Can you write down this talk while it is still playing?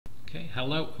Okay,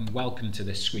 hello and welcome to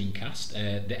this screencast,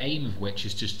 the aim of which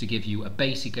is just to give you a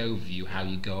basic overview how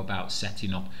you go about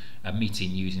setting up a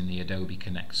meeting using the Adobe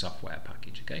Connect software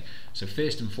package. Okay, so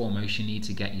first and foremost you need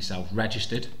to get yourself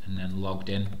registered and then logged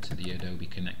in to the Adobe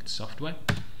Connect software.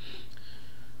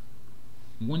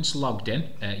 Once logged in,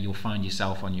 you'll find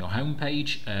yourself on your home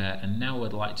page, and now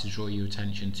I'd like to draw your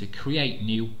attention to create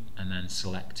new and then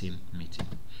selecting meeting.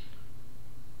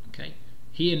 Okay.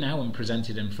 Here now and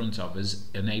presented in front of us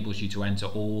enables you to enter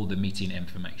all the meeting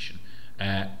information.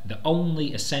 The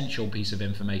only essential piece of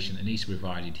information that needs to be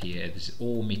provided here is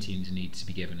all meetings need to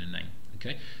be given a name.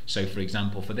 Okay, so for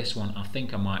example for this one I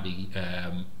think I might be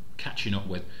catching up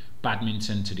with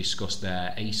badminton to discuss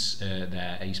their ACE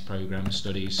program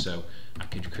studies, so I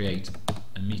could create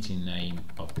a meeting name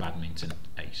of badminton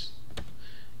ACE.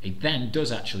 It then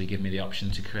does actually give me the option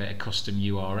to create a custom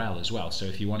URL as well, so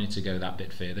if you wanted to go that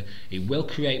bit further it will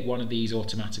create one of these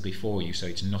automatically for you, so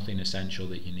it's nothing essential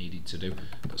that you needed to do.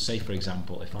 But say for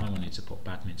example if I wanted to put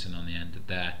badminton on the end of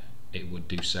there, it would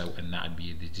do so, and that would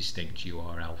be the distinct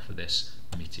URL for this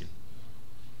meeting.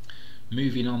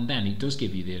 Moving on then, it does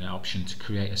give you the option to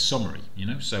create a summary,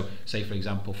 so say for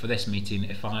example for this meeting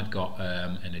if I've got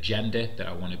an agenda that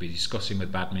I want to be discussing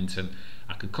with badminton,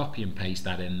 I could copy and paste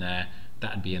that in there.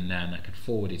 That'd be in there and I could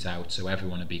forward it out so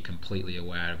everyone would be completely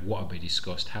aware of what will be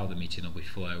discussed, how the meeting will be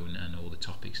flown and all the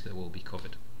topics that will be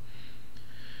covered.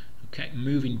 Okay,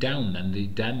 moving down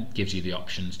then, then gives you the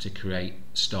options to create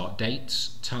start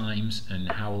dates, times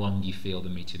and how long you feel the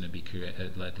meeting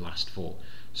will last for.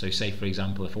 So say for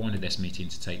example if I wanted this meeting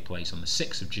to take place on the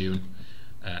 6th of June,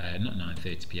 not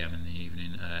 9:30 PM in the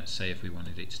evening, say if we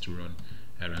wanted it to run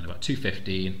around about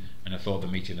 2:15 and I thought the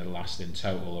meeting would last in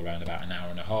total around about an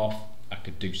hour and a half, I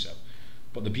could do so.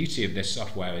 But the beauty of this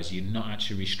software is you're not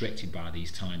actually restricted by these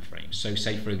time frames. So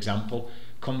say for example,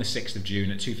 come the 6th of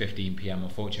June at 2:15 PM,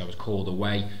 unfortunately I was called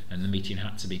away and the meeting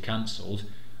had to be cancelled.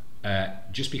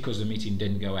 Just because the meeting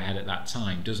didn't go ahead at that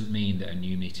time doesn't mean that a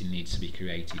new meeting needs to be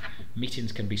created.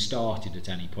 Meetings can be started at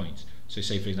any point. So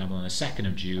say for example on the 2nd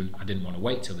of June, I didn't want to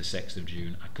wait till the 6th of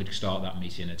June, I could start that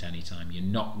meeting at any time. You're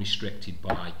not restricted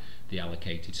by the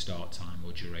allocated start time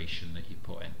or duration that you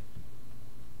put in.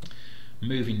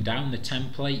 Moving down the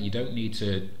template, you don't need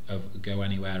to go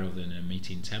anywhere other than a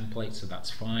meeting template, so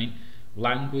that's fine.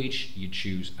 Language you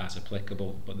choose as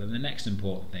applicable, but then the next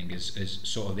important thing is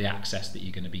sort of the access that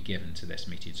you're going to be given to this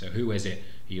meeting. So who is it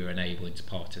you're enabling to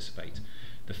participate?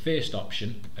 The first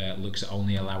option looks at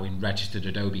only allowing registered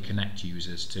Adobe Connect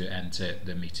users to enter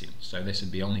the meeting. So this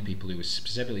would be only people who were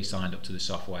specifically signed up to the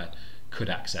software could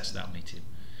access that meeting.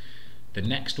 The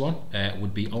next one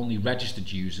would be only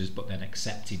registered users but then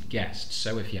accepted guests.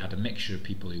 So if you had a mixture of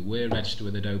people who were registered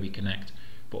with Adobe Connect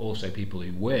but also people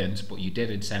who weren't but you did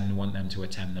want them to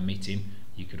attend the meeting,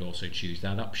 you could also choose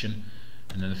that option.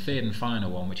 And then the third and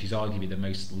final one, which is arguably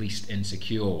the least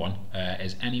insecure one,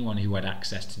 is anyone who had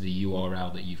access to the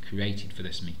URL that you've created for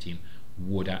this meeting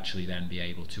would actually then be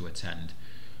able to attend.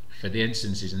 For the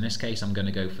instances in this case I'm going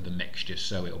to go for the mixture,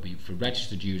 so it'll be for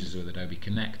registered users with Adobe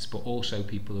Connect but also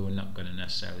people who are not going to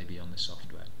necessarily be on the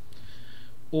software.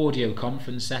 Audio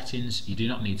conference settings, you do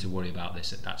not need to worry about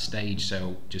this at that stage,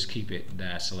 so just keep it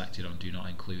there selected on do not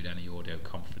include any audio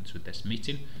conference with this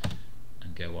meeting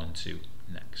and go on to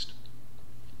next.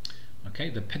 Okay,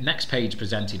 the next page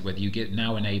presented with you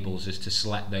now enables us to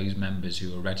select those members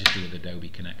who are registered with Adobe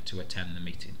Connect to attend the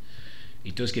meeting.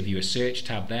 It does give you a search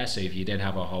tab there, so if you did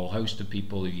have a whole host of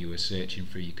people who you were searching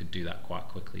for, you could do that quite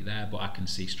quickly there, but I can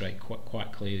see quite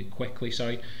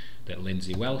quickly that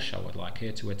Lindsay Welsh, I would like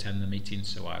her to attend the meeting,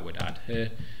 so I would add her,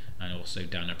 and also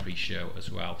Dan Apprecio as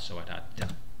well, so I'd add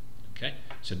Dan. Okay,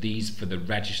 so these for the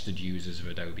registered users of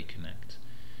Adobe Connect.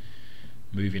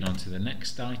 Moving on to the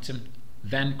next item.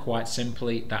 Then quite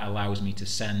simply that allows me to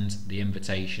send the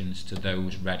invitations to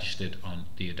those registered on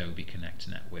the Adobe Connect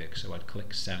network. So I'd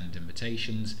click send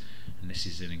invitations and this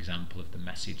is an example of the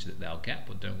message that they'll get,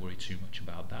 but don't worry too much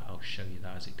about that, I'll show you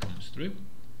that as it comes through.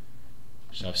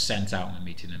 So I've sent out my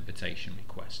meeting invitation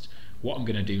request. What I'm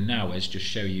going to do now is just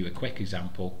show you a quick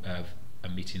example of a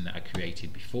meeting that I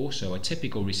created before. So a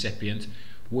typical recipient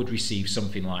would receive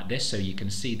something like this, so you can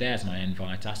see there's my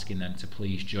invite asking them to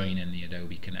please join in the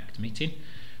Adobe Connect meeting.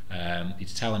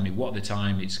 It's telling me what the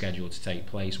time it's scheduled to take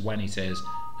place, when it is,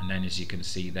 and then as you can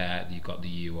see there you've got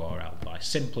the URL. By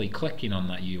simply clicking on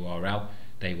that URL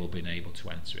they will be able to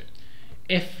enter it.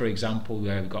 If for example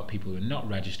we've got people who are not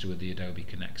registered with the Adobe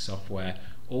Connect software,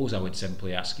 all I would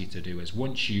simply ask you to do is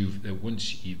once you've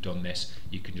done this,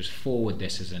 you can just forward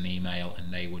this as an email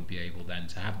and they would be able then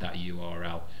to have that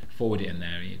URL, forward it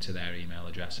in to their email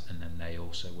address, and then they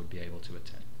also would be able to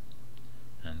attend.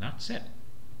 And that's it.